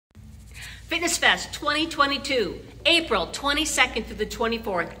FitnessFest 2022, April 22nd through the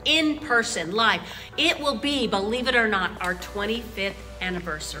 24th, in person, live. It will be, believe it or not, our 25th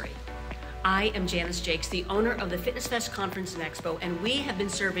anniversary. I am Janice Jakes, the owner of the FitnessFest Conference and Expo, and we have been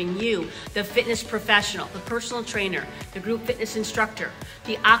serving you, the fitness professional, the personal trainer, the group fitness instructor,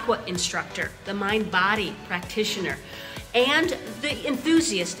 the aqua instructor, the mind-body practitioner, and the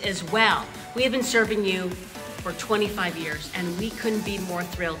enthusiast as well. We have been serving you for 25 years, and we couldn't be more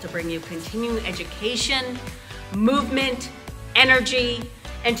thrilled to bring you continuing education, movement, energy,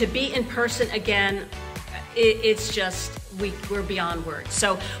 and to be in person again. It's just, we're beyond words.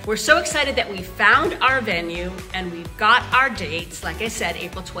 So we're so excited that we found our venue and we've got our dates. Like I said,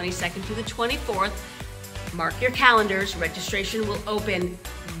 April 22nd through the 24th. Mark your calendars. Registration will open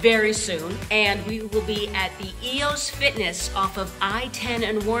very soon, and we will be at the EOS Fitness off of I-10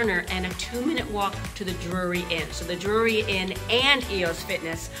 and Warner, and a 2-minute walk to the Drury Inn. So the Drury Inn and EOS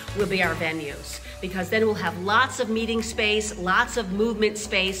Fitness will be our venues, because then we'll have lots of meeting space, lots of movement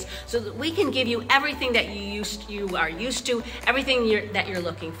space, so that we can give you everything that you are used to, everything that you're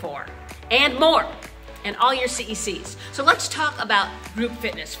looking for, and more, and all your CECs. So let's talk about group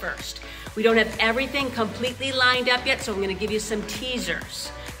fitness first. We don't have everything completely lined up yet, so I'm going to give you some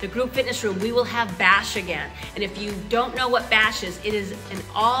teasers. The group fitness room, we will have Bash again. And if you don't know what Bash is, it is an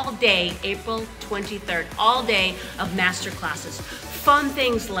all-day, April 23rd, all day of master classes. Fun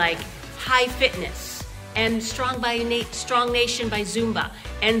things like high fitness and Strong Nation by Zumba,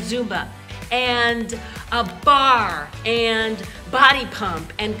 and a bar and body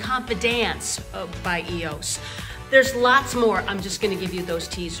pump and compa dance by EOS. There's lots more. I'm just going to give you those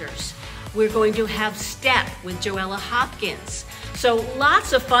teasers. We're going to have Step with Joella Hopkins. So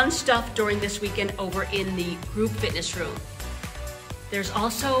lots of fun stuff during this weekend over in the group fitness room. There's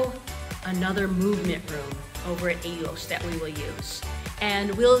also another movement room over at EOS that we will use.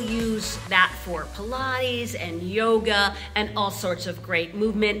 And we'll use that for Pilates and yoga and all sorts of great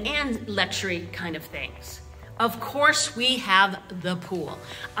movement and luxury kind of things. Of course, we have the pool.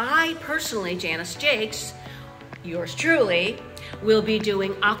 I personally, Janice Jakes, yours truly, will be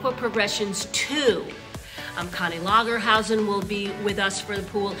doing Aqua Progressions 2. Connie Lagerhausen will be with us for the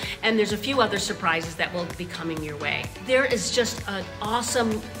pool, and there's a few other surprises that will be coming your way. There is just an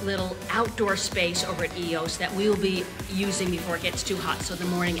awesome little outdoor space over at EOS that we will be using before it gets too hot, so the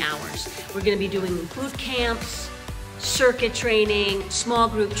morning hours. We're going to be doing boot camps, circuit training, small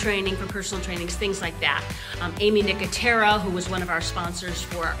group training for personal trainings, things like that. Amy Nicotera, who was one of our sponsors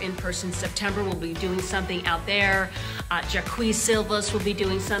for our in-person September, will be doing something out there. Jaquez Silvas will be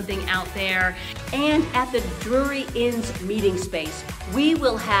doing something out there. And at the Drury Inn's meeting space, we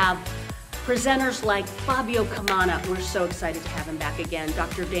will have presenters like Fabio Camana. We're so excited to have him back again.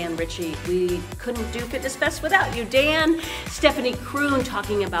 Dr. Dan Ritchie. We couldn't do FitnessFest without you, Dan. Stephanie Kroon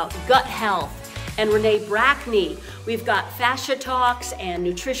talking about gut health. And Renee Brackney. We've got fascia talks and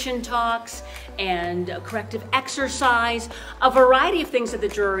nutrition talks and corrective exercise, a variety of things at the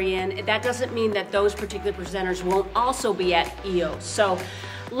Drury Inn. That doesn't mean that those particular presenters won't also be at EOS. So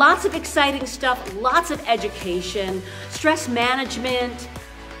lots of exciting stuff, lots of education, stress management,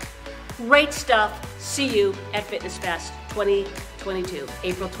 great stuff. See you at FitnessFest 2022,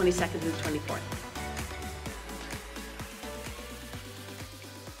 April 22nd through the 24th.